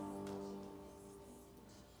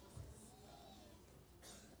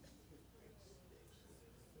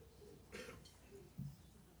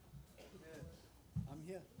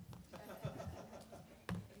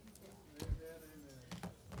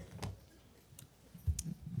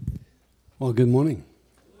Well, good morning.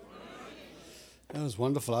 That was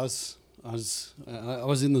wonderful. I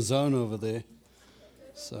was in the zone over there,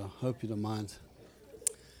 so hope you don't mind.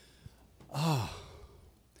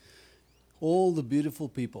 All the beautiful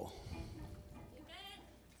people.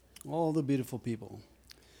 All the beautiful people.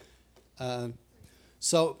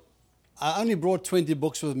 So I only brought 20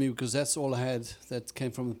 books with me because that's all I had that came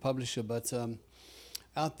from the publisher. But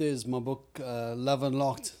out there's my book, Love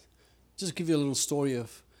Unlocked. Just give you a little story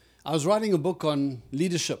of. I was writing a book on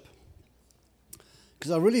leadership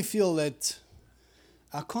because I really feel that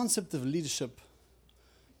our concept of leadership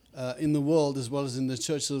in the world as well as in the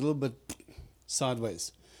church is a little bit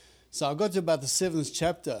sideways. So I got to about the 7th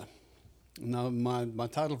chapter. Now my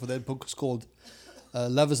title for that book is called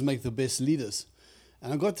Lovers Make the Best Leaders.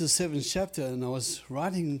 And I got to the 7th chapter and I was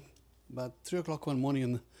writing about 3 o'clock one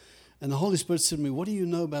morning and the Holy Spirit said to me, "What do you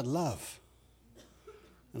know about love?"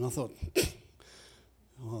 And I thought,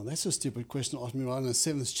 "Oh, that's a stupid question to ask me right in the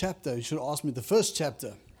 7th chapter. You should have asked me the 1st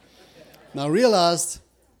chapter." Now I realized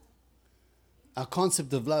our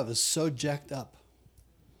concept of love is so jacked up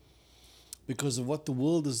because of what the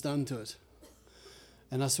world has done to it.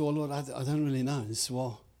 And I said, "Well, Lord, I don't really know." He said,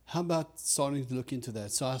 "Well, how about starting to look into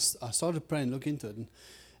that?" So I started praying, look into it.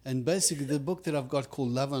 And basically the book that I've got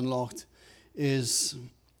called Love Unlocked is,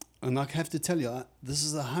 and I have to tell you, this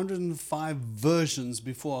is 105 versions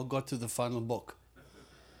before I got to the final book.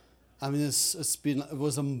 I mean, it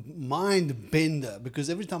was a mind bender because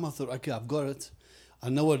every time I thought, okay, I've got it, I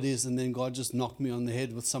know what it is, and then God just knocked me on the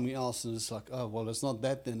head with something else, and it's like, oh, well, it's not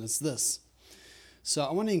that then, it's this. So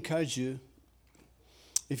I want to encourage you,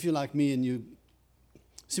 if you're like me and you,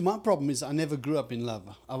 see, my problem is I never grew up in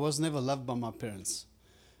love. I was never loved by my parents.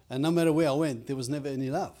 And no matter where I went, there was never any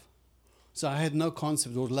love. So I had no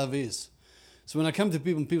concept of what love is. So when I come to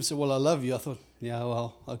people and people say, "Well, I love you," I thought, yeah,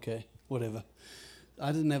 well, okay, whatever.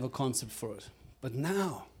 I didn't have a concept for it. But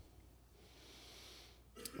now,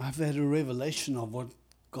 I've had a revelation of what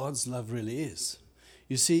God's love really is.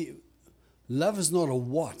 You see, love is not a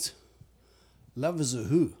what. Love is a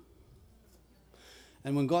who.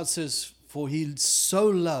 And when God says, "For he so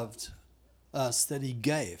loved us that he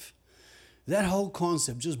gave," that whole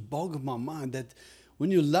concept just boggled my mind that when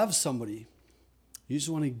you love somebody, you just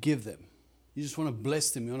want to give them. You just want to bless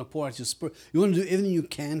them. You want to pour out your spirit. You want to do everything you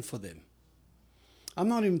can for them. I'm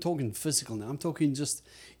not even talking physical now. I'm talking just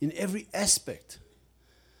in every aspect.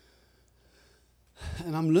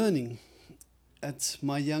 And I'm learning at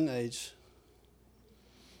my young age,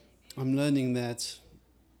 I'm learning that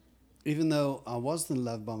even though I wasn't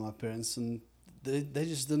loved by my parents, and they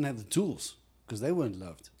just didn't have the tools because they weren't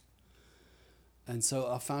loved. And so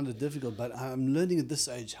I found it difficult, but I'm learning at this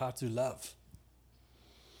age how to love.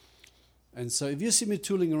 And so if you see me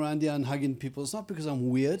tooling around here and hugging people, it's not because I'm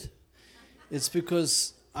weird. It's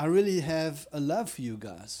because I really have a love for you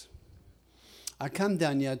guys. I come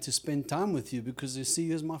down here to spend time with you because you see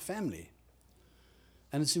you as my family.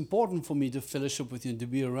 And it's important for me to fellowship with you and to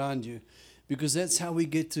be around you because that's how we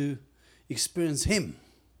get to experience Him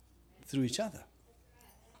through each other.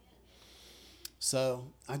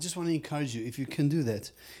 So I just want to encourage you, if you can do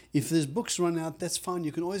that. If there's books run out, that's fine.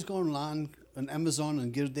 You can always go online on Amazon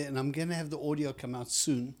and get it there. And I'm going to have the audio come out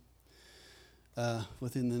soon,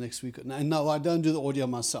 within the next week. No, I don't do the audio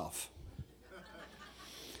myself.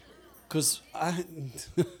 Because I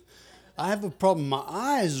have a problem. My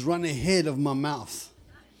eyes run ahead of my mouth.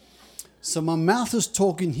 So my mouth is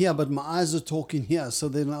talking here, but my eyes are talking here. So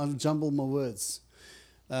then I'll jumble my words.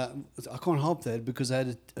 I can't help that because I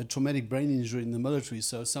had a traumatic brain injury in the military.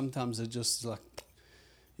 So sometimes it just like,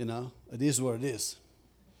 it is what it is.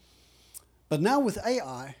 But now with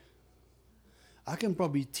AI, I can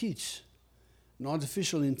probably teach an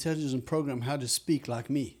artificial intelligence program how to speak like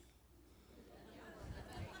me.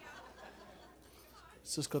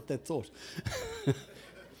 It's just got that thought.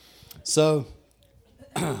 So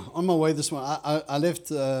on my way this morning, I left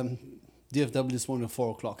DFW this morning at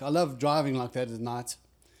 4 o'clock. I love driving like that at night.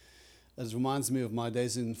 It reminds me of my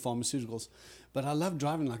days in pharmaceuticals. But I love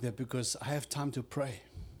driving like that because I have time to pray.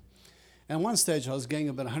 And at one stage, I was going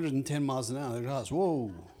about 110 miles an hour. I realized,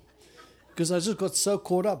 whoa. Because I just got so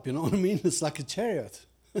caught up, you know what I mean? It's like a chariot.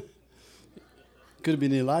 Could have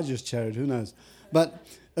been Elijah's chariot, who knows? But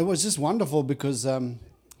it was just wonderful because the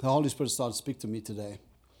Holy Spirit started to speak to me today.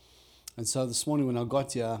 And so this morning when I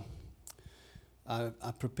got here,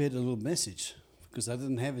 I prepared a little message because I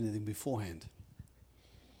didn't have anything beforehand.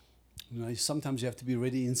 Sometimes you have to be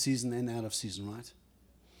ready in season and out of season, right?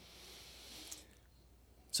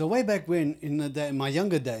 So way back when, in my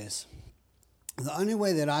younger days, the only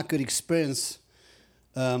way that I could experience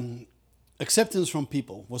acceptance from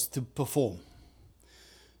people was to perform.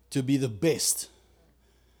 to be the best,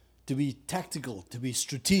 to be tactical, to be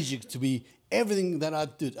strategic, to be everything that I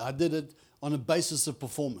did. I did it on a basis of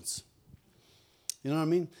performance. You know what I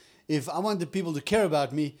mean? If I wanted people to care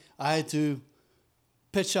about me, I had to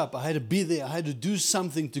pitch up. I had to be there. I had to do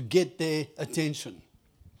something to get their attention.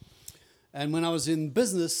 And when I was in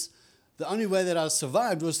business, the only way that I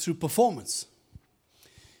survived was through performance.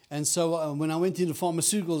 And so when I went into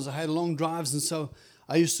pharmaceuticals, I had long drives, and so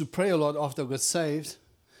I used to pray a lot after I got saved.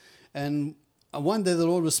 And one day the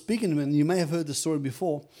Lord was speaking to me, and you may have heard the story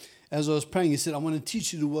before. As I was praying, He said, I want to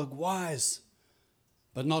teach you to work wise,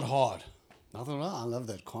 but not hard. I thought, I love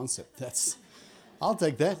that concept. I'll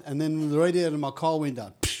take that. And then the radiator in my car went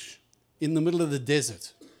out in the middle of the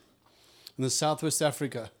desert in the Southwest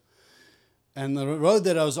Africa. And the road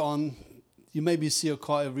that I was on, you maybe see a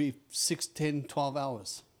car every 6, 10, 12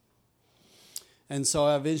 hours. And so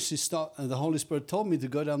I eventually the Holy Spirit told me to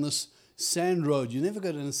go down this sand road. You never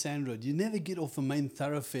go down a sand road. You never get off a main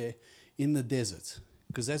thoroughfare in the desert,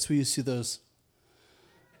 because that's where you see those.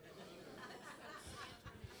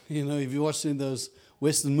 You know, if you're watching those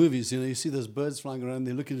Western movies, you see those birds flying around,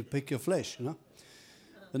 they're looking to pick your flesh,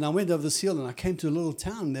 But I went over this hill and I came to a little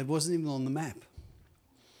town that wasn't even on the map.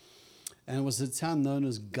 And it was a town known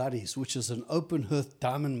as Guddies, which is an open earth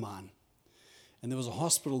diamond mine. And there was a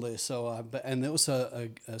hospital there, and there was a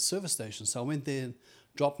service station. So I went there and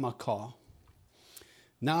dropped my car.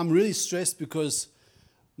 Now I'm really stressed because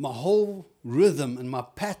my whole rhythm and my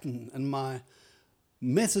pattern and my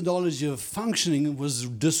methodology of functioning was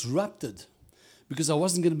disrupted because I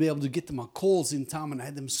wasn't going to be able to get to my calls in time, and I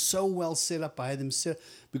had them so well set up. I had them set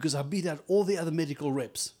because I beat out all the other medical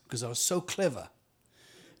reps because I was so clever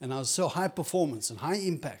and I was so high performance and high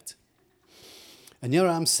impact. And here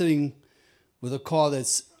I'm sitting with a car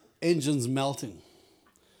that's engine's melting.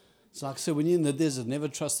 So like I said, when you're in the desert, never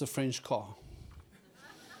trust a French car.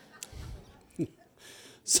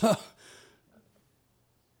 So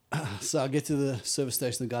I get to the service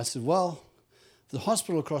station. The guy said, well, the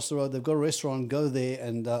hospital across the road, they've got a restaurant. Go there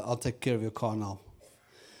and I'll take care of your car now.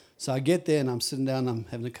 So I get there and I'm sitting down. I'm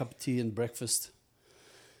having a cup of tea and breakfast.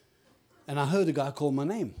 And I heard a guy call my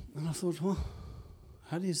name. And I thought, well,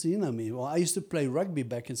 how do you know me? Well, I used to play rugby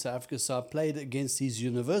back in South Africa, so I played against his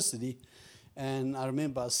university. And I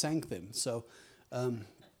remember I sank them. So,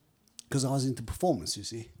 because I was into performance, you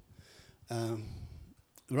see.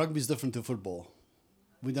 Rugby is different to football.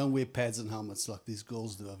 We don't wear pads and helmets like these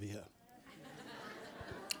girls do over here.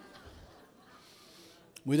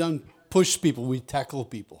 We don't push people, we tackle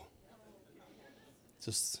people.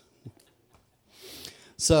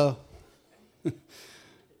 So,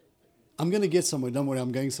 I'm going to get somewhere. Don't worry,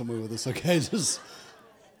 I'm going somewhere with this, okay?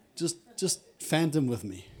 Just phantom with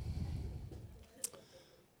me.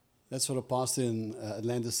 That's what a pastor in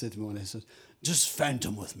Atlanta said to me when he said, just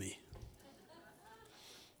phantom with me.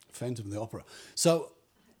 Phantom the opera. So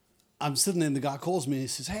I'm sitting there and the guy calls me and he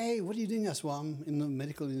says, hey, what are you doing? I said, well, I'm in the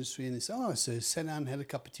medical industry. And he said, oh, so he sat down and had a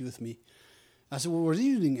cup of tea with me. I said, well, what are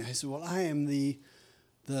you doing? I said, well, I am the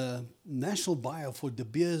national buyer for De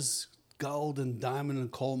Beers gold and diamond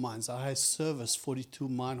and coal mines. I service 42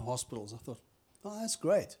 mine hospitals. I thought, oh, that's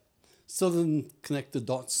great. Still didn't connect the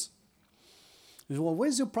dots. He said, well,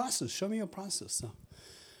 where's your prices? Show me your prices.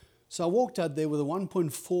 So I walked out there with a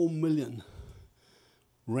 1.4 million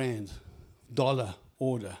rand dollar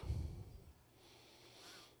order.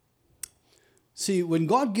 See, when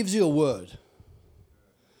God gives you a word,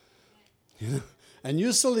 and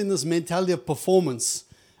you're still in this mentality of performance,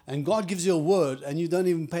 and God gives you a word and you don't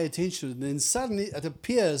even pay attention, and then suddenly it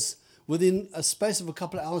appears within a space of a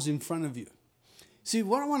couple of hours in front of you. See,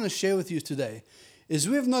 what I want to share with you today is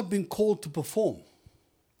we have not been called to perform.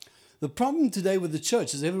 The problem today with the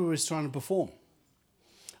church is everybody's trying to perform.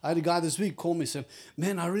 I had a guy this week call me and said,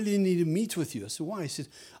 man, I really need to meet with you. I said, why? He said,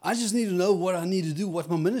 I just need to know what I need to do, what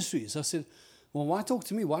my ministry is. I said, well, why talk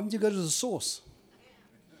to me? Why don't you go to the source?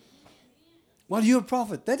 Well, you're a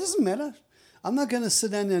prophet. That doesn't matter. I'm not going to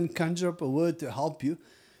sit down and conjure up a word to help you.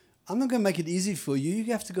 I'm not going to make it easy for you.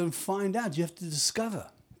 You have to go and find out. You have to discover.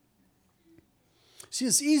 See,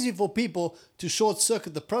 it's easy for people to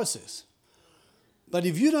short-circuit the process. But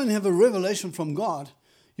if you don't have a revelation from God,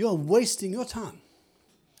 you're wasting your time.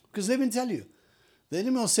 Because let me tell you, the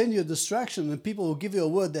enemy will send you a distraction and people will give you a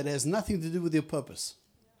word that has nothing to do with your purpose.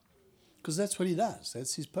 Because that's what he does.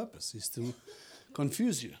 That's his purpose, is to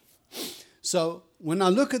confuse you. So when I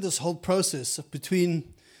look at this whole process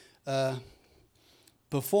between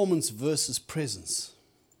performance versus presence,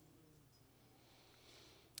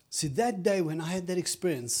 see, that day when I had that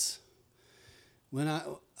experience, when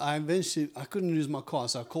I couldn't use my car,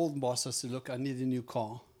 so I called the boss. I said, look, I need a new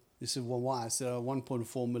car. He said, well, why? I said, a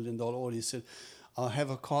 $1.4 million order. He said, I'll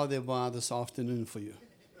have a car there by this afternoon for you.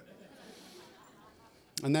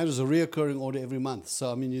 And that was a reoccurring order every month.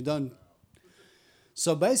 So, I mean, you don't.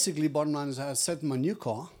 So basically, bottom line is I sat in my new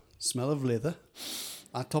car, smell of leather,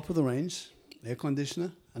 top of the range, air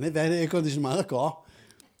conditioner. I never had air conditioner in my other car.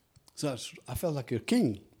 So I felt like a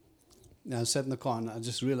king. And I sat in the car and I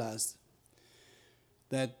just realized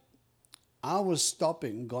that I was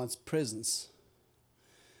stopping God's presence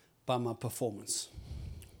by my performance.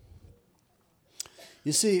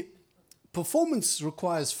 You see, performance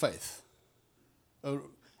requires faith.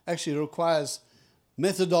 Actually, it requires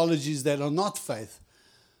methodologies that are not faith.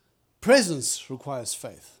 Presence requires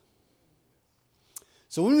faith.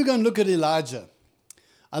 So when we're going to look at Elijah,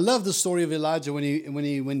 I love the story of Elijah when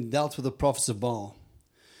he dealt with the prophets of Baal,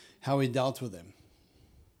 how he dealt with them.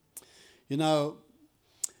 You know,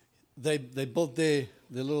 they built their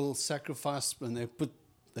little sacrifice and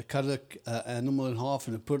they cut an animal in half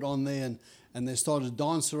and they put it on there and they started to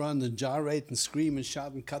dance around and gyrate and scream and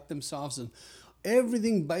shout and cut themselves and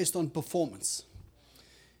everything based on performance.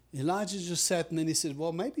 Elijah just sat and then he said,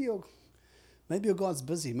 well, maybe your God's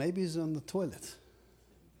busy. Maybe he's on the toilet.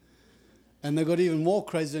 And they got even more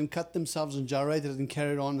crazy and cut themselves and gyrated and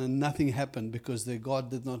carried on and nothing happened because their God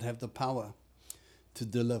did not have the power to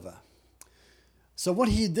deliver. So what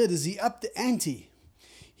he did is he upped the ante.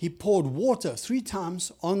 He poured water 3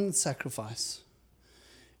 times on the sacrifice.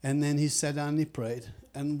 And then he sat down and he prayed.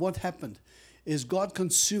 And what happened is God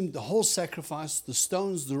consumed the whole sacrifice, the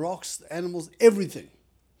stones, the rocks, the animals, everything.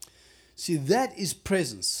 See, that is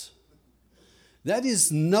presence. That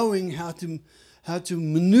is knowing how to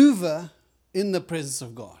maneuver in the presence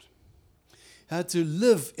of God. How to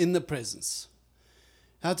live in the presence.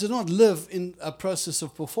 How to not live in a process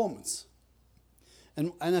of performance.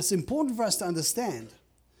 And it's important for us to understand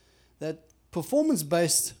that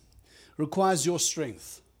performance-based requires your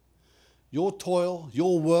strength, your toil,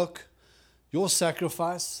 your work, your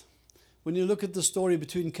sacrifice. When you look at the story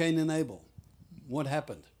between Cain and Abel, what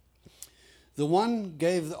happened? The one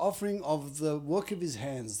gave the offering of the work of his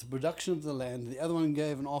hands, the production of the land. The other one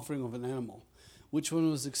gave an offering of an animal. Which one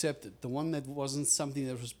was accepted? The one that wasn't something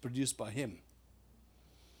that was produced by him.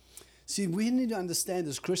 See, we need to understand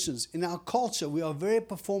as Christians, in our culture, we are very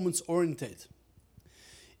performance-oriented.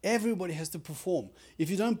 Everybody has to perform. If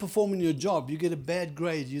you don't perform in your job, you get a bad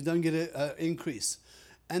grade. You don't get an increase.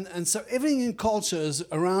 And so everything in culture is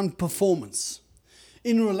around performance.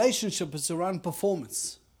 In relationship, it's around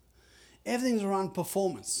performance. Everything's around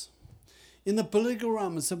performance. In the political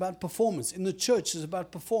realm, it's about performance. In the church, it's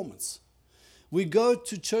about performance. We go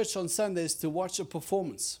to church on Sundays to watch a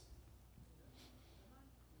performance.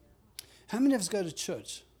 How many of us go to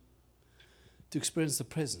church to experience the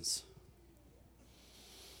presence?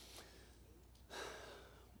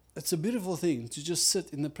 It's a beautiful thing to just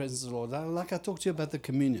sit in the presence of the Lord. Like I talked to you about the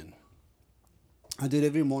communion. I do it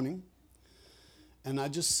every morning. And I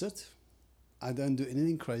just sit. I don't do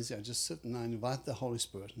anything crazy. I just sit and I invite the Holy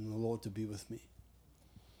Spirit and the Lord to be with me.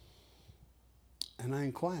 And I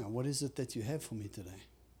inquire, what is it that you have for me today?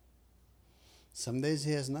 Some days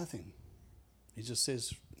he has nothing. He just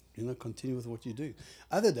says, continue with what you do.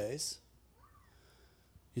 Other days,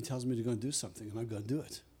 he tells me to go and do something, and I go and do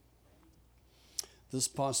it. This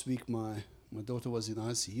past week, my daughter was in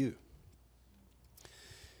ICU.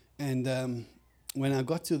 And when I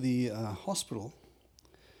got to the hospital,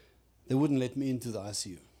 they wouldn't let me into the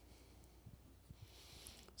ICU.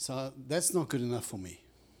 So that's not good enough for me.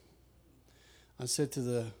 I said to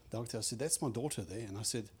the doctor, I said, that's my daughter there. And I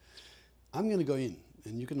said, I'm going to go in,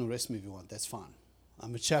 and you can arrest me if you want. That's fine.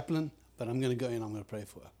 I'm a chaplain, but I'm going to go in. I'm going to pray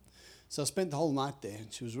for her. So I spent the whole night there,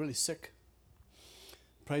 and she was really sick.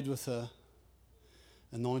 Prayed with her,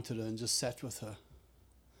 anointed her, and just sat with her.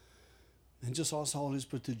 And just asked the Holy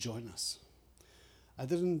Spirit to join us. I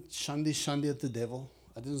didn't shandy at the devil.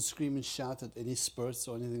 I didn't scream and shout at any spirits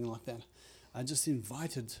or anything like that. I just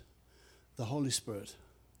invited the Holy Spirit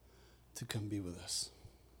to come be with us.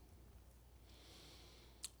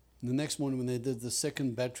 And the next morning when they did the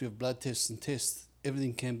second battery of blood tests and tests,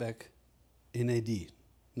 everything came back NAD,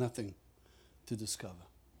 nothing to discover.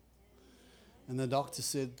 And the doctor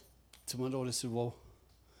said to my daughter, said, well,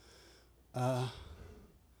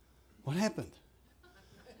 what happened?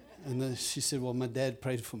 And then she said, well, my dad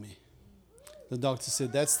prayed for me. The doctor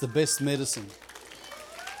said, that's the best medicine.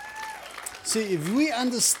 See, if we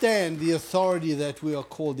understand the authority that we are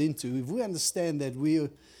called into, if we understand that we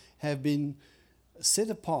have been set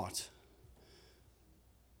apart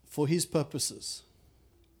for His purposes,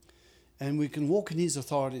 and we can walk in His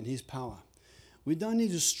authority and His power, we don't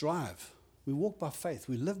need to strive. We walk by faith.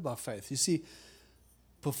 We live by faith. You see,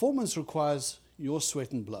 Performance requires your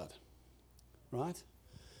sweat and blood, right?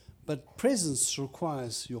 But presence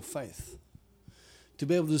requires your faith. To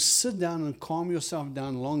be able to sit down and calm yourself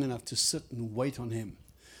down long enough to sit and wait on Him.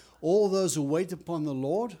 All those who wait upon the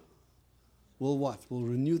Lord will what? Will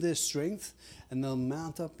renew their strength, and they'll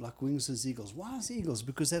mount up like wings as eagles. Why as eagles?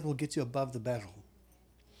 Because that will get you above the battle.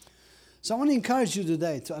 So I want to encourage you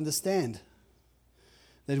today to understand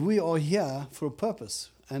that we are here for a purpose.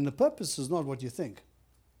 And the purpose is not what you think.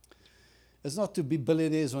 It's not to be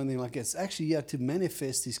billionaires or anything like that. It's actually here to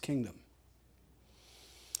manifest His kingdom.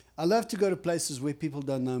 I love to go to places where people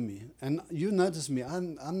don't know me. And you notice me,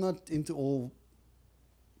 I'm not into all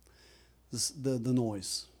the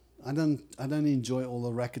noise. I don't enjoy all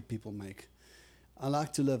the racket people make. I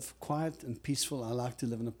like to live quiet and peaceful. I like to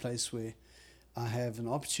live in a place where I have an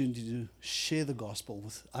opportunity to share the gospel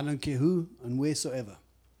with, I don't care who and wheresoever.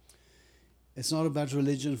 It's not about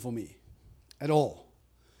religion for me at all.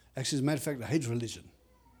 Actually, as a matter of fact, I hate religion.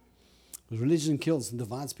 Religion kills and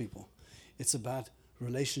divides people. It's about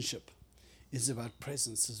relationship. It's about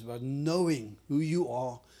presence. It's about knowing who you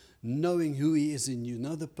are, knowing who He is in you,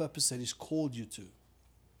 know the purpose that He's called you to.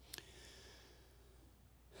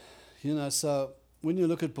 You know, so when you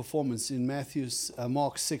look at performance in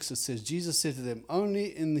Mark 6, it says, Jesus said to them,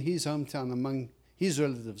 only in His hometown among His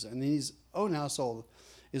relatives and in His own household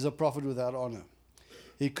is a prophet without honor.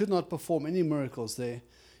 He could not perform any miracles there.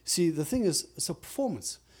 See, the thing is, it's a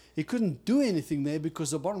performance. He couldn't do anything there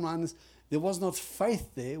because the bottom line is there was not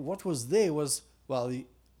faith there. What was there was, well,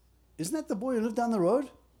 isn't that the boy who lived down the road?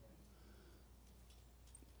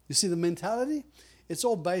 You see the mentality? It's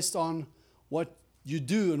all based on what you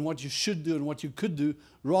do and what you should do and what you could do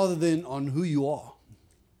rather than on who you are.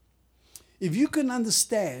 If you can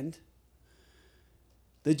understand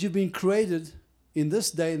that you've been created in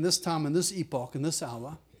this day, in this time, in this epoch, in this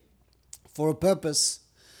hour, for a purpose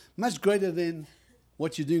much greater than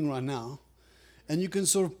what you're doing right now, and you can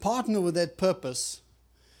sort of partner with that purpose,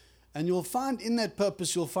 and you'll find in that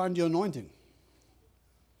purpose, you'll find your anointing.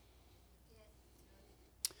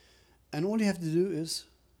 And all you have to do is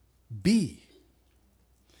be.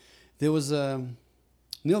 There was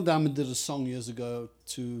Neil Diamond did a song years ago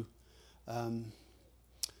to a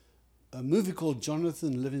movie called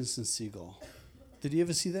Jonathan Livingston Seagull. Did you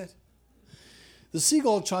ever see that? The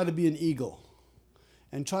seagull tried to be an eagle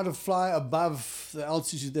and tried to fly above the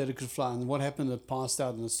altitude that it could fly. And what happened? It passed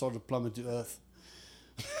out and it started to plummet to earth.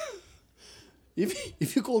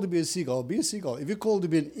 If you're called to be a seagull, be a seagull. If you're called to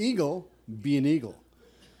be an eagle, be an eagle.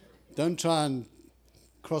 Don't try and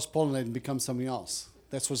cross-pollinate and become something else.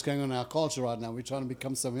 That's what's going on in our culture right now. We're trying to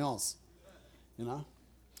become something else, you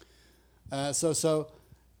know. So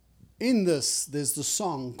in this, there's the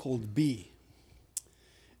song called Be.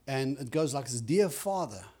 And it goes like this: Dear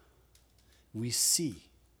Father, we see.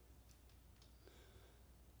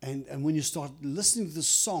 And when you start listening to this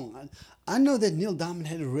song, I know that Neil Diamond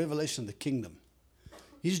had a revelation of the kingdom.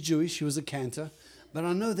 He's Jewish, he was a cantor, but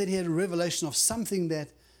I know that he had a revelation of something that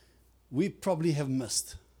we probably have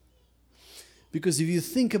missed. Because if you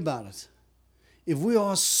think about it, if we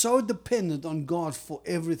are so dependent on God for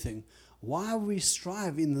everything, why we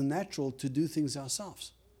strive in the natural to do things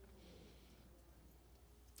ourselves?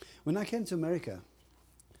 When I came to America,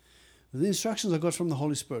 the instructions I got from the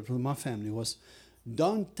Holy Spirit, from my family, was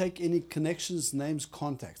don't take any connections, names,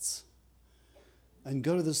 contacts, and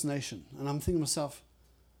go to this nation. And I'm thinking to myself,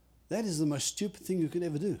 that is the most stupid thing you could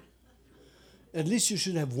ever do. At least you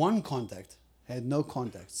should have one contact. I had no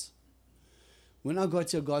contacts. When I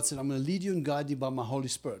got here, God said, I'm going to lead you and guide you by my Holy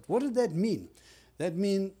Spirit. What did that mean? That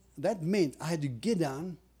meant I had to get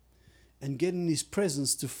down and get in His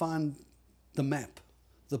presence to find the map,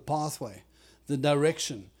 the pathway, the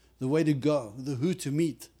direction, the way to go, the who to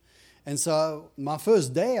meet. And so my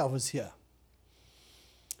first day I was here.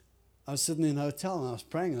 I was sitting in a hotel and I was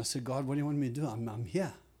praying. I said, God, what do you want me to do? I'm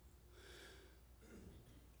here.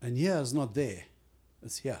 And here is not there.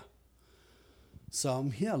 It's here. So I'm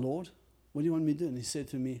here, Lord. What do you want me to do? And He said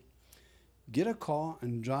to me, get a car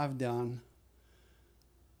and drive down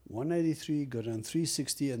 183, go down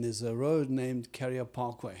 360, and there's a road named Carrier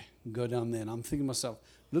Parkway. Go down there. And I'm thinking to myself,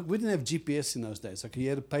 look, we didn't have GPS in those days. Okay, you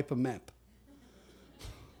had a paper map.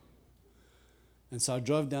 And so I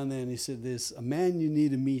drove down there and he said, there's a man you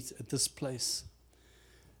need to meet at this place.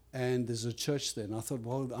 And there's a church there. And I thought,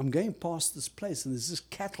 well, I'm going past this place and there's this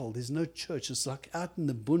cattle. There's no church. It's like out in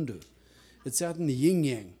the Bundu. It's out in the yin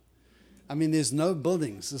yang. I mean, there's no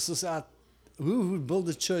buildings. This is out. Who would build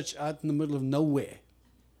a church out in the middle of nowhere?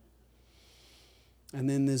 And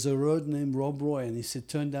then there's a road named Rob Roy. And he said,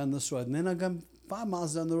 turn down this road. And then I go 5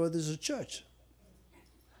 miles down the road, there's a church.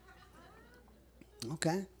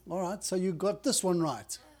 Okay, all right, so you got this one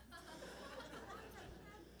right.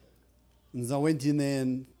 And so I went in there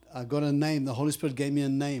and I got a name. The Holy Spirit gave me a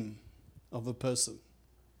name of a person.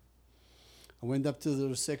 I went up to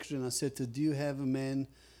the secretary and I said to her, do you have a man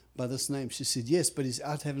by this name? She said, yes, but he's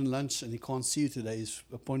out having lunch and he can't see you today. His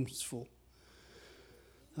appointment's full.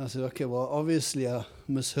 I said, okay, well, obviously I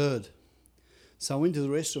misheard. So I went to the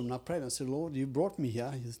restroom and I prayed. I said, Lord, you brought me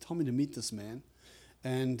here. You told me to meet this man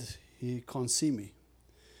and he can't see me.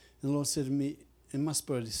 And the Lord said to me, in my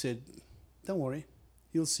spirit, he said, don't worry,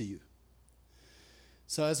 he'll see you.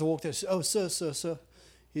 So as I walked out, I said, oh, sir,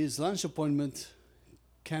 his lunch appointment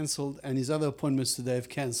cancelled and his other appointments today have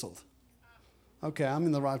cancelled. Okay, I'm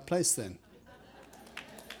in the right place then.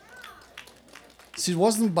 See, it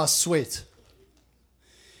wasn't by sweat.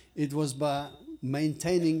 It was by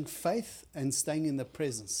maintaining faith and staying in the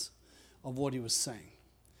presence of what he was saying.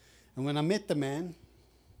 And when I met the man,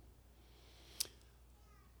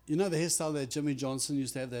 you know the hairstyle that Jimmy Johnson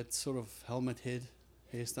used to have, that sort of helmet head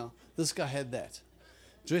hairstyle? This guy had that.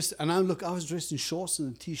 I was dressed in shorts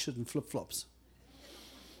and a t-shirt and flip-flops.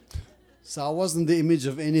 So I wasn't the image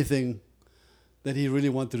of anything that he really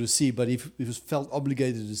wanted to see, but he felt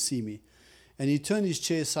obligated to see me. And he turned his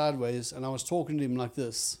chair sideways, and I was talking to him like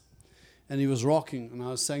this. And he was rocking, and I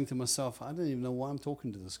was saying to myself, I don't even know why I'm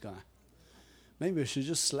talking to this guy. Maybe I should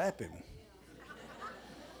just slap him.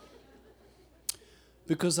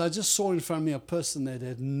 Because I just saw in front of me a person that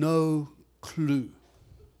had no clue.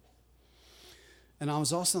 And I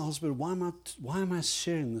was asking the Holy Spirit, why am I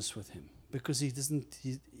sharing this with him? Because he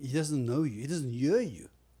doesn't know you. He doesn't hear you.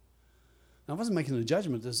 I wasn't making a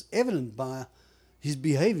judgment. It was evident by his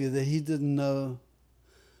behavior that he didn't know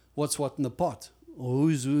what's what in the pot or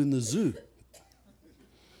who's who in the zoo.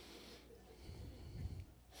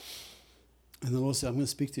 And the Lord said, I'm going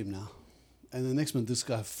to speak to him now. And the next month, this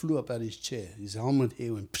guy flew up out of his chair. His helmet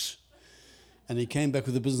hair went psh. And he came back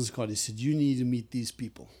with a business card. He said, you need to meet these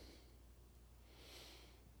people.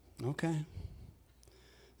 Okay.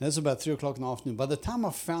 That's about 3 o'clock in the afternoon. By the time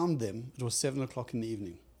I found them, it was 7 o'clock in the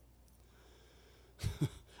evening.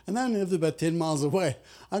 And I only lived about 10 miles away.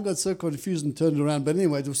 I got so confused and turned around. But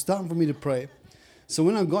anyway, it was time for me to pray. So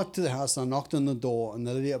when I got to the house, I knocked on the door, and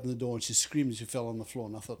the lady opened the door, and she screamed, and she fell on the floor.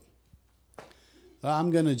 And I thought,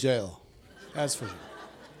 I'm going to jail. That's for sure.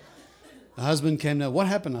 The husband came down. What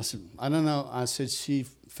happened? I said, I don't know. I said, she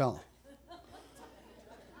fell.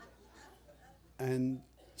 And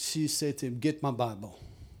she said to him, get my Bible.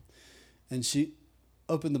 And she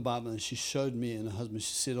opened the Bible and she showed me and her husband.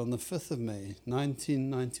 She said, on the 5th of May,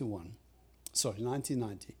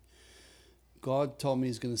 1990, God told me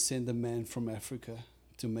he's going to send a man from Africa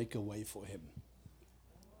to make a way for him.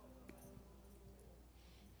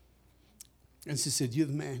 And she said, you're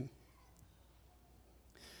the man.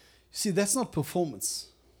 See, that's not performance.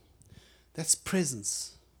 That's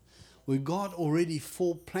presence. Where God already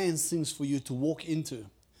plans things for you to walk into.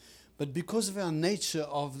 But because of our nature,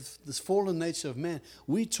 of this fallen nature of man,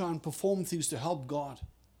 we try and perform things to help God.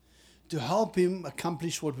 To help him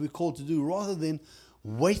accomplish what we're called to do, rather than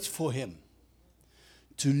wait for him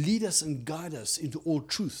to lead us and guide us into all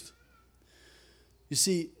truth. You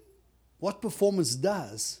see, what performance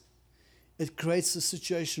does, it creates a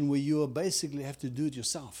situation where you basically have to do it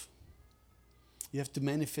yourself. You have to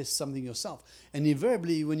manifest something yourself. And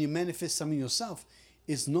invariably, when you manifest something yourself,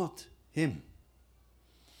 it's not him.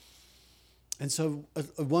 And so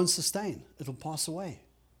it won't sustain. It'll pass away.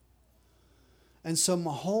 And so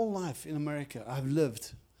my whole life in America, I've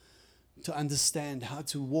lived to understand how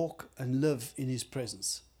to walk and live in his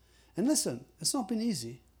presence. And listen, it's not been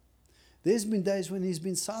easy. There's been days when he's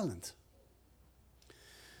been silent.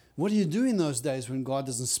 What do you do in those days when God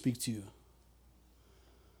doesn't speak to you?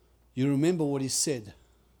 You remember what he said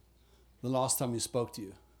the last time he spoke to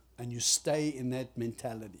you, and you stay in that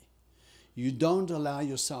mentality. You don't allow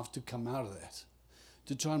yourself to come out of that,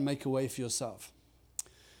 to try and make a way for yourself.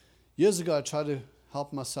 Years ago, I tried to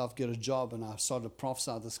help myself get a job, and I started to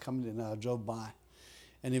prophesy this company, and I drove by.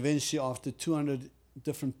 And eventually, after 200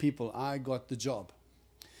 different people, I got the job.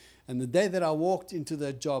 And the day that I walked into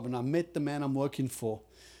that job and I met the man I'm working for,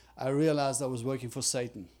 I realized I was working for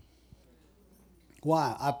Satan.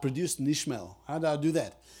 Why? I produced an Ishmael. How did I do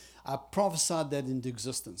that? I prophesied that into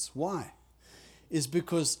existence. Why? It's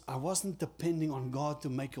because I wasn't depending on God to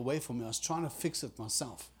make a way for me. I was trying to fix it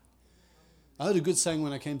myself. I heard a good saying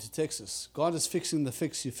when I came to Texas. God is fixing the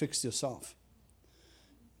fix, you fixed yourself.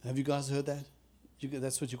 Have you guys heard that?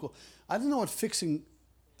 That's what you call. I didn't know what fixing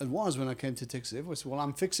it was when I came to Texas. Everyone said, well,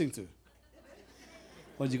 I'm fixing to.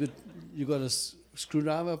 Well, you got a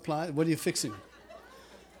screwdriver applied? What are you fixing?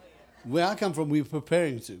 Where I come from, we're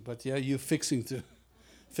preparing to, but yeah, you're fixing to.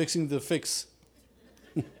 fixing the fix.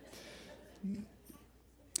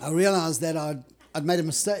 I realized that I'd made a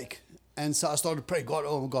mistake. And so I started to pray, God,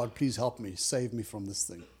 oh God, please help me, save me from this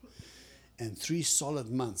thing. And 3 solid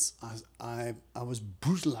months, I was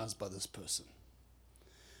brutalized by this person.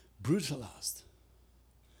 Brutalized.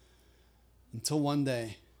 Until one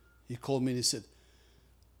day, he called me and he said,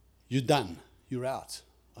 you're done. You're out.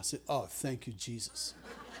 I said, oh, thank you, Jesus.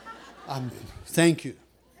 Thank you.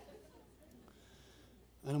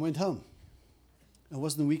 And I went home. It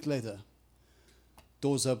wasn't a week later.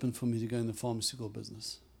 Doors opened for me to go in the pharmaceutical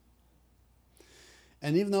business.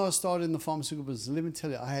 And even though I started in the pharmaceutical business, let me tell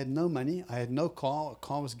you, I had no money. I had no car. A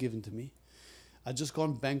car was given to me. I'd just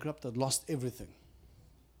gone bankrupt. I'd lost everything.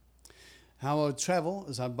 How I would travel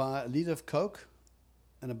is I'd buy a liter of Coke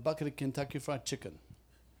and a bucket of Kentucky Fried Chicken.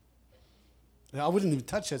 I wouldn't even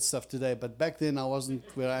touch that stuff today, but back then I wasn't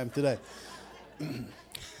where I am today.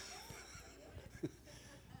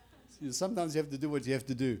 Sometimes you have to do what you have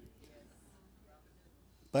to do.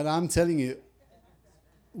 But I'm telling you,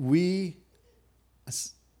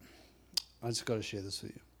 I just got to share this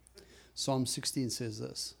with you. Psalm 16 says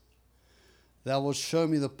this: Thou wilt show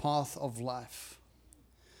me the path of life.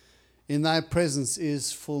 In thy presence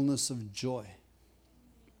is fullness of joy.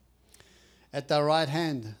 At thy right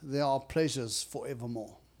hand there are pleasures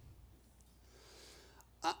forevermore.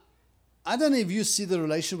 I don't know if you see the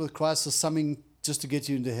relationship with Christ as something just to get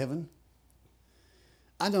you into heaven.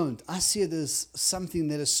 I don't. I see it as something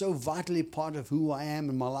that is so vitally part of who I am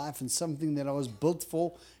in my life, and something that I was built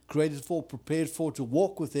for, created for, prepared for, to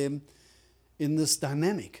walk with Him in this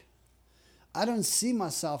dynamic. I don't see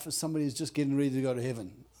myself as somebody who's just getting ready to go to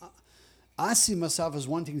heaven. I see myself as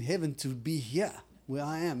wanting heaven to be here, where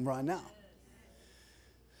I am right now.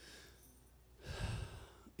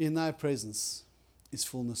 In thy presence is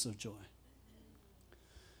fullness of joy.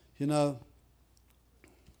 You know,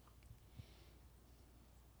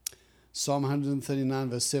 Psalm 139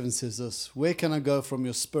 verse 7 says this: Where can I go from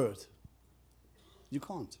your spirit? You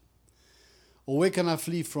can't. Or where can I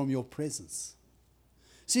flee from your presence?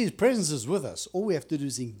 See, His presence is with us. All we have to do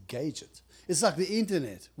is engage it. It's like the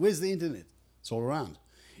internet. Where's the internet? It's all around.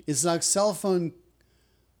 It's like cell phone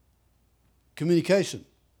communication.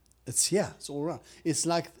 It's here. It's all around. It's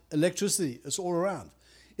like electricity. It's all around.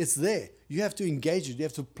 It's there. You have to engage it. You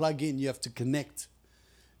have to plug in. You have to connect.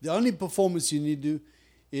 The only performance you need to do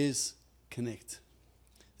is connect.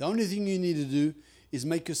 The only thing you need to do is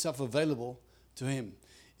make yourself available to Him.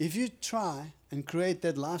 If you try and create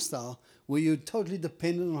that lifestyle where you're totally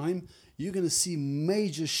dependent on Him, you're going to see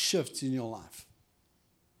major shifts in your life.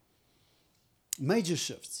 Major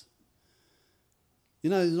shifts. You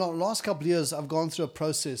know, the last couple of years, I've gone through a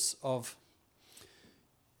process of,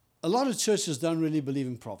 a lot of churches don't really believe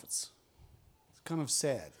in prophets. It's kind of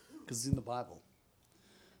sad, because it's in the Bible.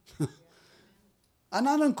 And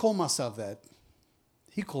I don't call myself that.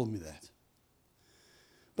 He called me that.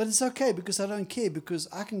 But it's okay, because I don't care, because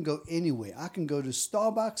I can go anywhere. I can go to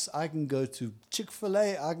Starbucks. I can go to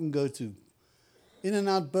Chick-fil-A. I can go to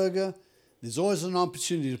In-N-Out Burger. There's always an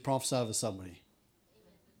opportunity to prophesy over somebody.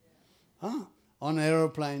 Huh? On an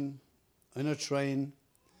aeroplane, in a train,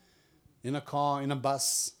 in a car, in a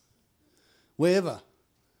bus, wherever.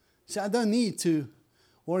 See, I don't need to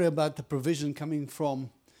worry about the provision coming from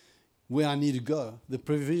where I need to go. The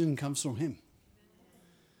provision comes from Him.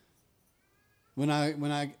 I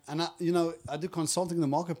do consulting in the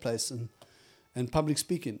marketplace and public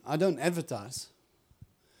speaking. I don't advertise.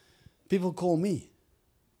 People call me.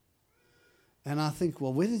 And I think,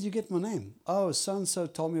 well, where did you get my name? Oh, so-and-so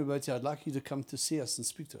told me about you. I'd like you to come to see us and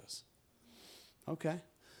speak to us. Okay.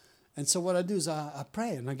 And so what I do is I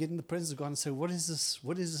pray and I get in the presence of God and say, what is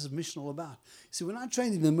this mission all about? See, when I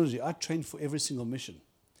trained in the military, I trained for every single mission.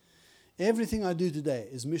 Everything I do today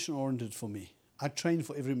is mission-oriented for me. I train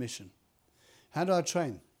for every mission. How do I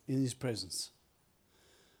train? In His presence.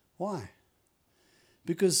 Why?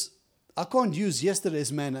 Because I can't use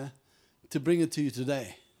yesterday's manna to bring it to you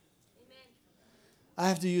today. I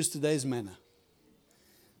have to use today's manna.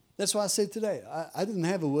 That's why I said today. I didn't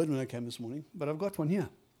have a word when I came this morning, but I've got one here.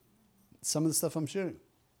 Some of the stuff I'm sharing.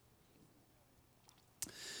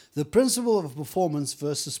 The principle of performance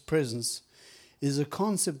versus presence is a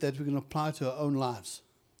concept that we can apply to our own lives.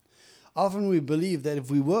 Often we believe that if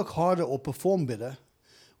we work harder or perform better,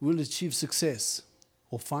 we'll achieve success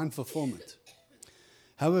or find fulfillment.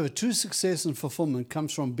 However, true success and fulfillment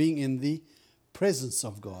comes from being in the presence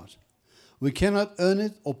of God. We cannot earn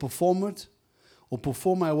it or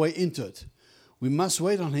perform our way into it. We must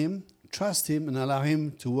wait on Him, trust Him, and allow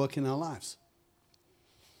Him to work in our lives.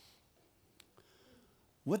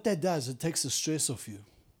 What that does, it takes the stress off you.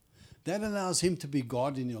 That allows Him to be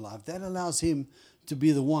God in your life. That allows Him to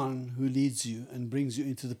be the one who leads you and brings you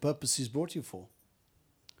into the purpose He's brought you for.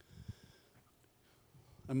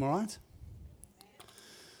 Am I right?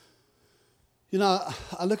 You know,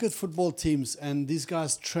 I look at football teams and these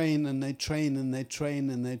guys train and they train and they train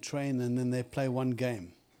and they train and then they play one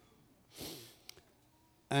game.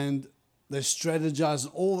 And they strategize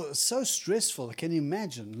all. It's so stressful. Can you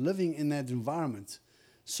imagine living in that environment?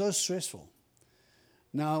 So stressful.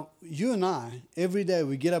 Now, you and I, every day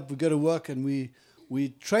we get up, we go to work and we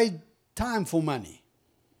trade time for money.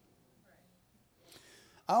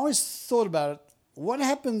 I always thought about it. What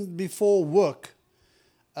happened before work?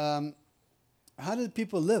 How did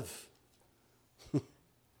people live?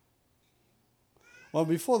 Well,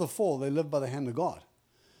 before the fall, they lived by the hand of God.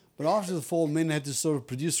 But after the fall, men had to sort of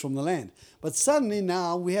produce from the land. But suddenly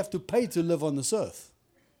now we have to pay to live on this earth.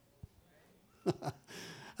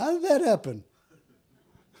 How did that happen?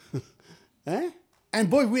 Eh? And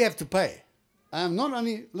boy, we have to pay. Not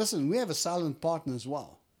only, listen, we have a silent partner as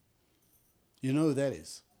well. You know who that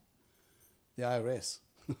is? The IRS.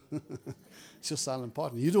 It's your silent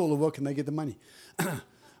partner. You do all the work and they get the money.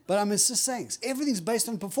 But I'm just saying, everything's based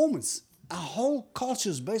on performance. Our whole culture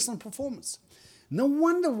is based on performance. No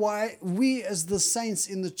wonder why we as the saints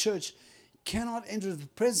in the church cannot enter the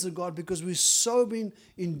presence of God, because we've so been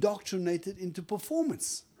indoctrinated into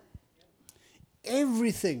performance.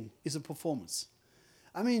 Everything is a performance.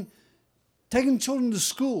 I mean, taking children to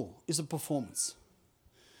school is a performance.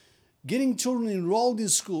 Getting children enrolled in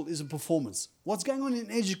school is a performance. What's going on in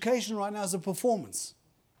education right now is a performance.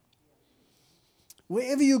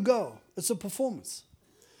 Wherever you go, it's a performance.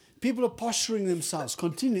 People are posturing themselves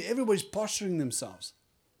continually. Everybody's posturing themselves.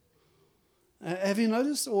 Have you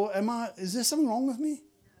noticed? Or is there something wrong with me?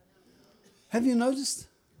 Have you noticed?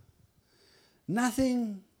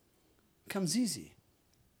 Nothing comes easy.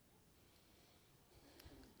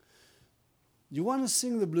 You want to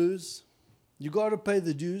sing the blues, you got to pay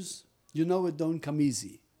the dues. You know it don't come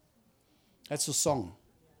easy. That's a song.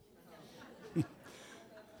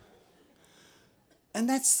 And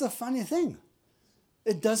that's the funny thing.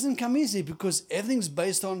 It doesn't come easy because everything's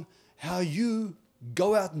based on how you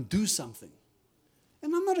go out and do something.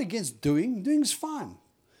 And I'm not against doing. Doing's fine.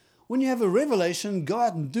 When you have a revelation, go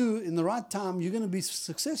out and do in the right time, you're going to be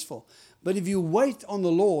successful. But if you wait on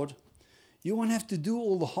the Lord, you won't have to do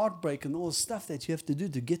all the heartbreak and all the stuff that you have to do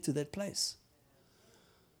to get to that place.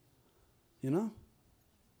 You know?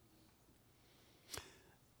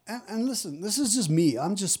 And listen, this is just me.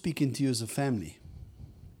 I'm just speaking to you as a family.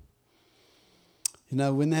 You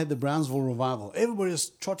know, when they had the Brownsville revival, everybody was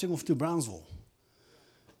trotting off to Brownsville.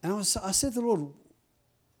 And I said to the Lord,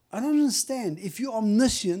 I don't understand. If you're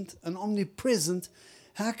omniscient and omnipresent,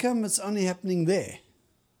 how come it's only happening there?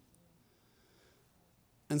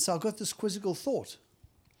 And so I got this quizzical thought.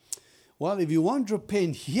 Well, if you won't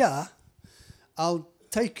repent here, I'll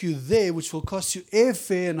take you there, which will cost you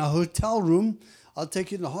airfare and a hotel room. I'll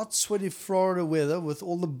take you in the hot, sweaty Florida weather with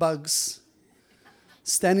all the bugs,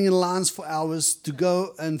 standing in lines for hours to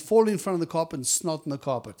go and fall in front of the carpet and snot on the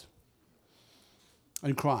carpet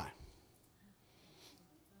and cry.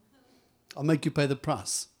 I'll make you pay the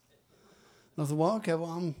price. And I thought, well, okay,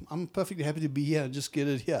 well, I'm perfectly happy to be here and just get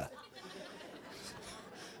it here.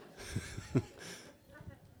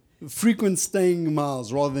 Frequent staying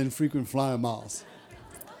miles rather than frequent flyer miles.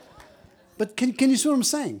 But can you see what I'm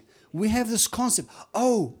saying? We have this concept,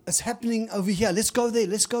 oh, it's happening over here. Let's go there,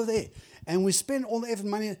 let's go there. And we spend all the effort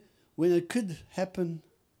and money when it could happen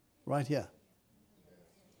right here.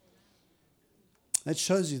 That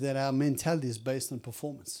shows you that our mentality is based on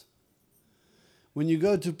performance. When you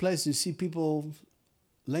go to a place and you see people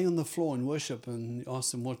laying on the floor in worship and you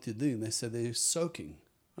ask them what they're doing, they say they're soaking.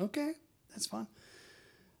 Okay, that's fine.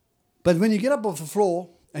 But when you get up off the floor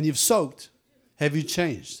and you've soaked, have you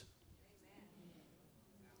changed?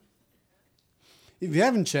 If you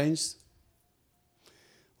haven't changed,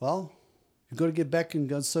 well, you've got to get back and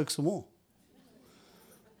go and soak some more.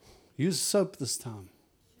 Use soap this time.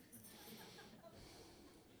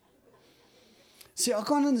 See, I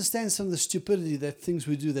can't understand some of the stupidity that things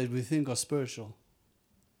we do that we think are spiritual.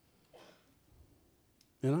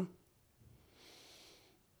 You know?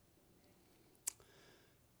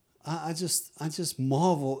 I just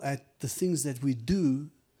marvel at the things that we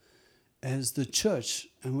do as the church,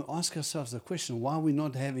 and we ask ourselves the question, why are we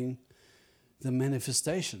not having the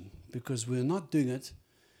manifestation? Because we're not doing it,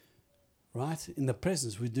 right, in the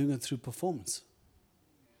presence. We're doing it through performance.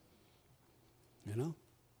 You know?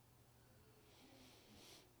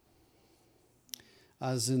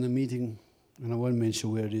 I was in a meeting, and I won't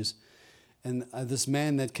mention where it is, and this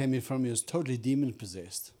man that came in front of me was totally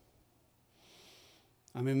demon-possessed.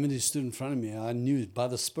 I mean, when he stood in front of me, I knew by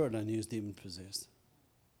the Spirit, I knew he was demon-possessed.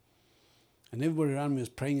 And everybody around me was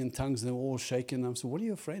praying in tongues, and they were all shaking. And I said, what are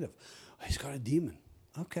you afraid of? Oh, he's got a demon.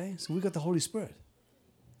 Okay, so we got the Holy Spirit.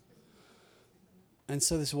 And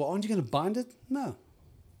so they said, well, aren't you going to bind it? No.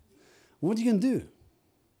 What are you going to do?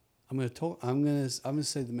 I'm going to talk. I'm going to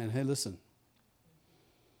say to the man, hey, listen.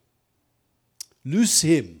 Loose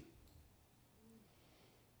him.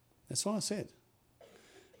 That's what I said.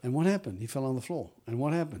 And what happened? He fell on the floor. And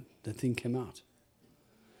what happened? The thing came out.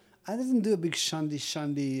 I didn't do a big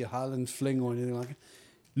shandy, Highland fling or anything like that.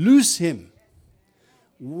 Loose him.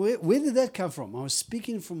 Where did that come from? I was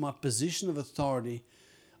speaking from my position of authority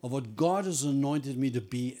of what God has anointed me to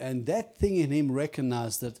be, and that thing in him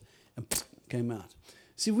recognized it and came out.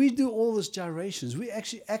 See, we do all these gyrations. We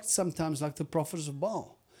actually act sometimes like the prophets of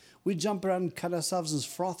Baal. We jump around and cut ourselves and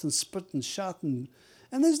froth and spit and shout, and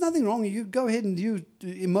there's nothing wrong. You go ahead and you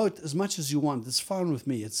emote as much as you want. It's fine with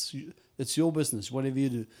me. It's your business, whatever you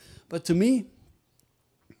do. But to me,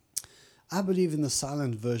 I believe in the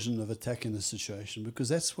silent version of attacking the situation because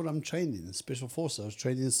that's what I'm trained in Special Forces. I was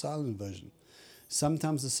trained in the silent version.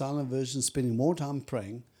 Sometimes the silent version is spending more time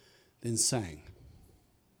praying than saying.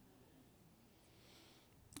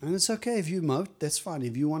 And it's okay if you emote, that's fine.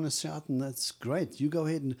 If you want to shout, and that's great. You go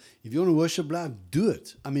ahead and if you want to worship loud, do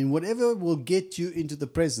it. I mean, whatever will get you into the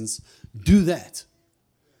presence, do that.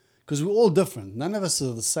 Because we're all different. None of us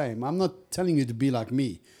are the same. I'm not telling you to be like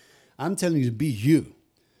me. I'm telling you to be you.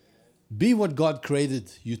 Be what God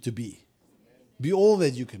created you to be. Be all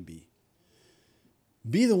that you can be.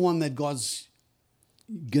 Be the one that God's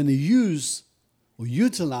going to use or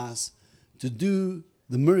utilize to do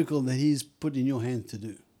the miracle that he's put in your hand to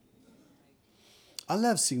do. I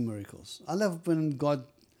love seeing miracles. I love when God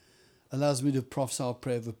allows me to prophesy or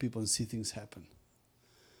pray over people and see things happen.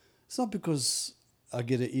 It's not because I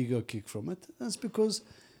get an ego kick from it. It's because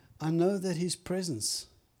I know that his presence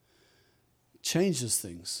changes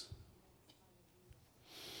things.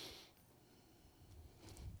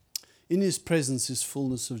 In his presence is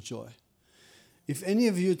fullness of joy. If any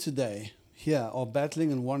of you today here are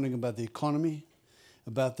battling and wondering about the economy,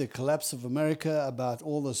 about the collapse of America, about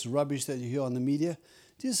all this rubbish that you hear on the media,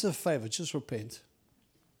 do yourself a favor, just repent.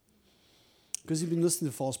 Because you've been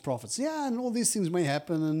listening to false prophets. Yeah, and all these things may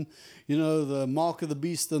happen, and, you know, the mark of the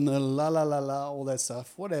beast and the all that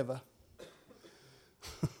stuff, whatever.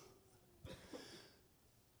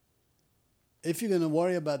 If you're going to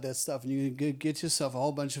worry about that stuff and you're going to get yourself a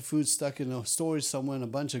whole bunch of food stuck in a storage somewhere and a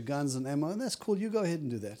bunch of guns and ammo, that's cool. You go ahead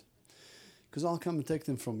and do that. Because I'll come and take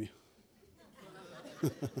them from you.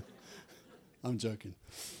 I'm joking.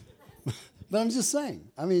 But I'm just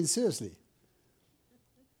saying. I mean, seriously.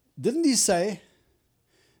 Didn't he say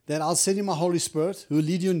that I'll send you my Holy Spirit who will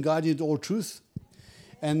lead you and guide you into all truth?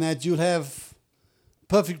 And that you'll have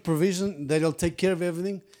perfect provision, that he'll take care of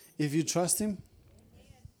everything if you trust him?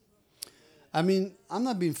 I mean, I'm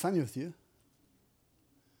not being funny with you.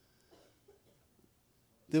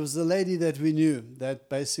 There was a lady that we knew that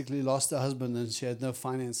basically lost her husband and she had no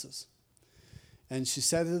finances. And she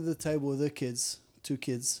sat at the table with her kids, 2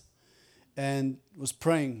 kids, and was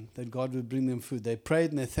praying that God would bring them food. They prayed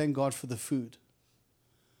and they thanked God for the food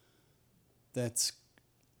that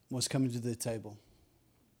was coming to their table.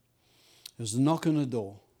 There was a knock on the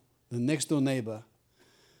door. The next door neighbor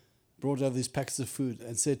brought over these packets of food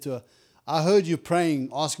and said to her, I heard you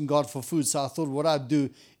praying, asking God for food, so I thought what I'd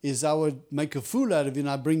do is I would make a fool out of you and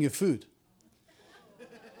I'd bring you food.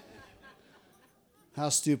 How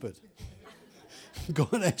stupid.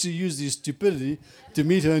 God actually used his stupidity to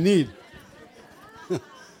meet her need. And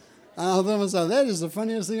I thought to myself, that is the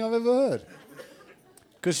funniest thing I've ever heard.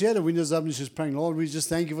 Because she had her windows up and she was praying, Lord, we just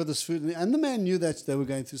thank you for this food. And the man knew that they were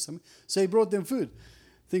going through something. So he brought them food.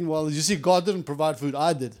 Think, well, you see, God didn't provide food.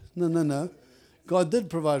 I did. No. God did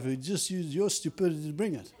provide food. Just used your stupidity to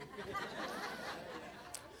bring it.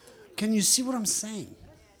 Can you see what I'm saying?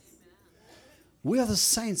 We are the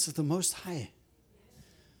saints of the Most High.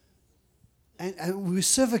 And we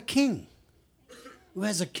serve a king who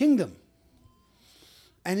has a kingdom.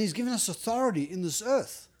 And he's given us authority in this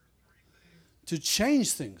earth to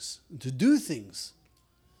change things, to do things.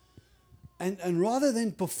 And rather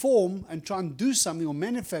than perform and try and do something or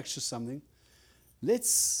manufacture something,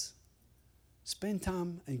 let's spend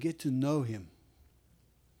time and get to know him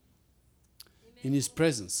in his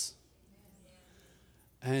presence.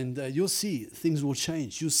 And you'll see things will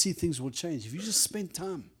change. You'll see things will change. If you just spend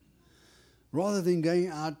time, rather than going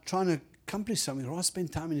out trying to accomplish something, rather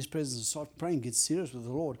spend time in his presence and start praying, get serious with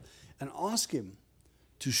the Lord, and ask him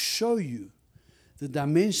to show you the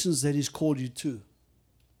dimensions that he's called you to.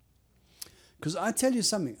 Because I tell you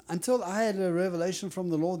something, until I had a revelation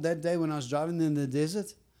from the Lord that day when I was driving in the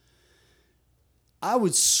desert, I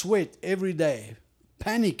would sweat every day,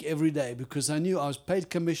 panic every day, because I knew I was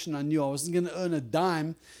paid commission. I knew I wasn't going to earn a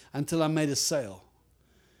dime until I made a sale.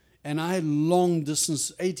 And I had long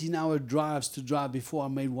distance, 18-hour drives to drive before I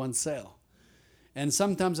made one sale. And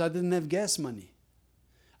sometimes I didn't have gas money.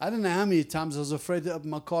 I don't know how many times I was afraid to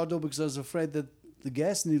open my car door because I was afraid that the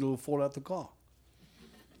gas needle would fall out the car.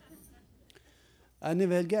 I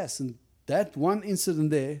never had gas. And that one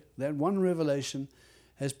incident there, that one revelation,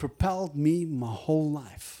 has propelled me my whole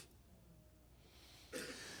life.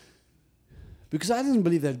 Because I didn't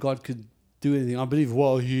believe that God could do anything. I believe,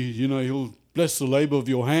 well, He'll bless the labor of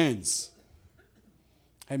your hands.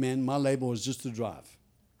 Hey man, my labor was just to drive.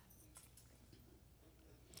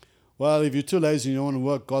 Well, if you're too lazy and you don't want to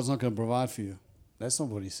work, God's not going to provide for you. That's not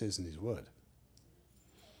what He says in His Word.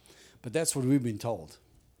 But that's what we've been told.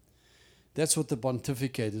 That's what the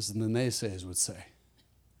pontificators and the naysayers would say.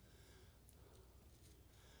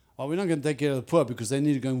 Oh, we're not going to take care of the poor because they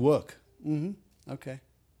need to go and work. Okay.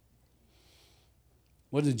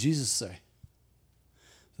 What did Jesus say?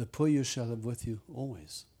 The poor you shall have with you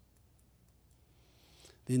always.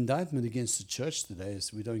 The indictment against the church today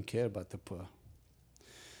is we don't care about the poor.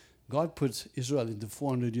 God put Israel into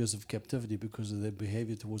 400 years of captivity because of their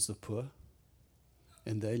behavior towards the poor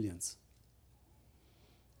and the aliens.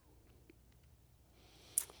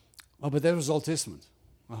 Oh, but that was Old Testament.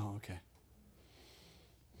 Oh, okay.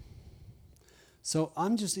 So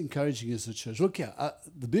I'm just encouraging you as a church. Look here,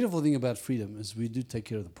 the beautiful thing about freedom is we do take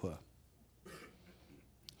care of the poor.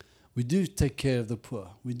 We do take care of the poor.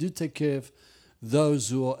 We do take care of those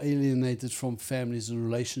who are alienated from families and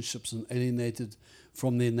relationships and alienated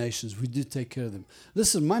from their nations. We do take care of them.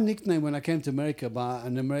 Listen, my nickname when I came to America by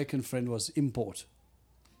an American friend was Import.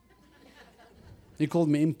 He called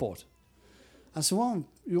me Import. I said, well,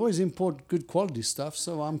 you always import good quality stuff,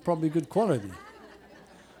 so I'm probably good quality.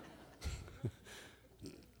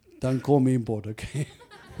 Don't call me Import, okay?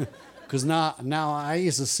 Because now I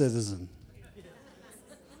is a citizen.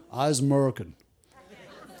 I is American.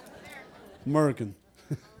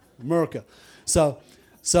 America. So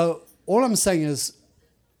all I'm saying is,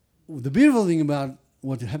 the beautiful thing about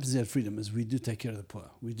what happens at Freedom is we do take care of the poor.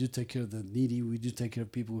 We do take care of the needy. We do take care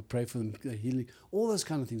of people. We pray for them, healing, all those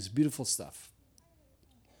kind of things. Beautiful stuff.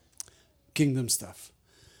 Kingdom stuff.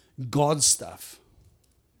 God stuff.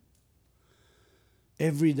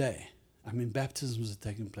 Every day. I mean, baptisms are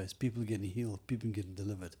taking place. People are getting healed. People are getting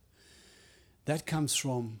delivered. That comes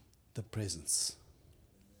from the presence.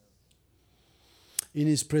 In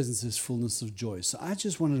His presence is fullness of joy. So I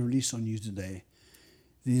just want to release on you today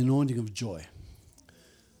the anointing of joy.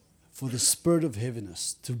 For the spirit of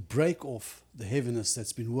heaviness to break off the heaviness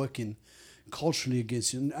that's been working culturally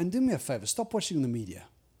against you. And do me a favor, stop watching the media.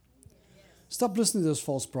 Stop listening to those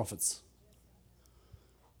false prophets.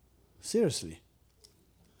 Seriously.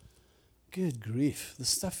 Good grief. The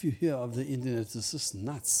stuff you hear of the internet is just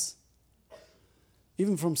nuts.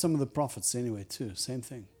 Even from some of the prophets anyway too. Same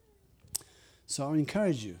thing. So I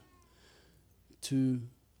encourage you to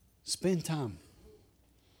spend time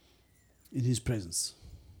in His presence.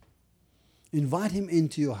 Invite Him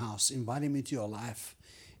into your house. Invite Him into your life.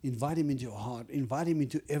 Invite Him into your heart. Invite Him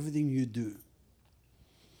into everything you do.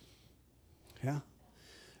 Yeah?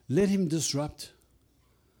 Let Him disrupt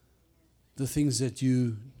the things that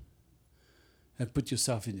you have put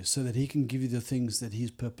yourself into so that He can give you the things that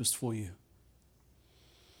He's purposed for you.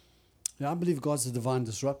 Now, I believe God's a divine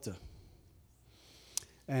disruptor.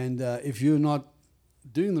 And if you're not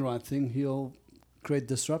doing the right thing, He'll create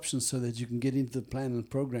disruptions so that you can get into the plan and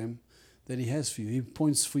program that He has for you. He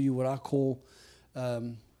points for you what I call a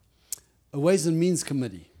ways and means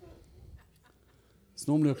committee. It's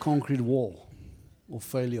normally a concrete wall or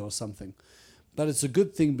failure or something. But it's a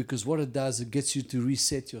good thing because what it does, it gets you to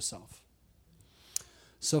reset yourself.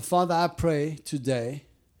 So, Father, I pray today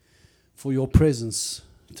for your presence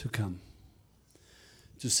to come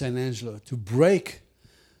to San Angelo, to break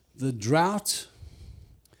the drought,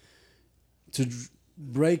 to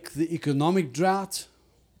break the economic drought,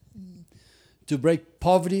 to break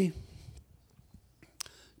poverty,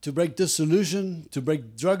 to break disillusion, to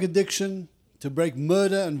break drug addiction, to break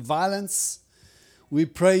murder and violence. We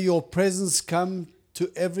pray your presence come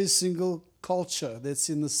to every single culture that's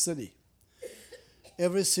in the city.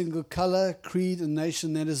 Every single color, creed, and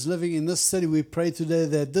nation that is living in this city. We pray today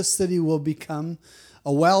that this city will become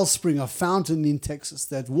a wellspring, a fountain in Texas,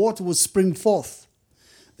 that water would spring forth,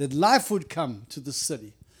 that life would come to the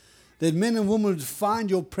city, that men and women would find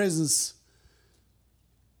your presence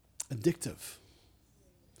addictive,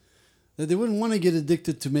 That they wouldn't want to get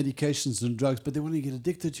addicted to medications and drugs, but they want to get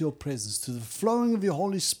addicted to your presence, to the flowing of your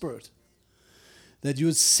Holy Spirit. That you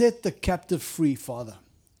would set the captive free, Father.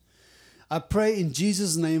 I pray in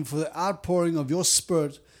Jesus' name for the outpouring of your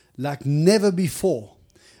Spirit like never before.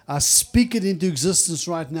 I speak it into existence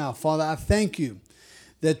right now. Father, I thank you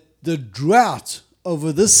that the drought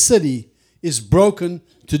over this city is broken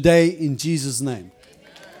today in Jesus' name.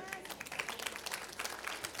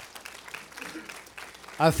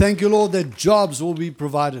 I thank you, Lord, that jobs will be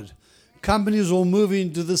provided. Companies will move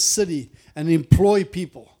into this city and employ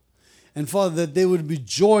people. And Father, that there would be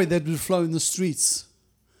joy that would flow in the streets.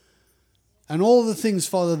 And all the things,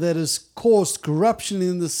 Father, that has caused corruption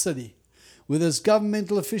in the city, whether it's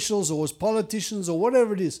governmental officials or it's politicians or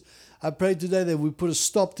whatever it is, I pray today that we put a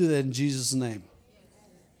stop to that in Jesus' name.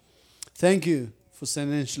 Thank you for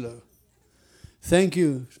San Angelo. Thank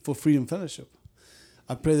you for Freedom Fellowship.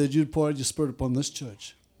 I pray that you'd pour out your Spirit upon this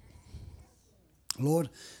church. Lord,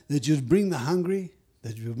 that you'd bring the hungry,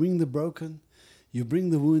 that you bring the broken, you bring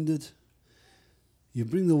the wounded, you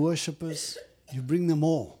bring the worshipers, you bring them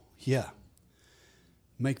all here.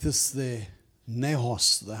 Make this their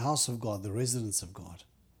Nehos, the house of God, the residence of God.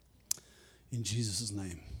 In Jesus'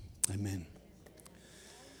 name, amen.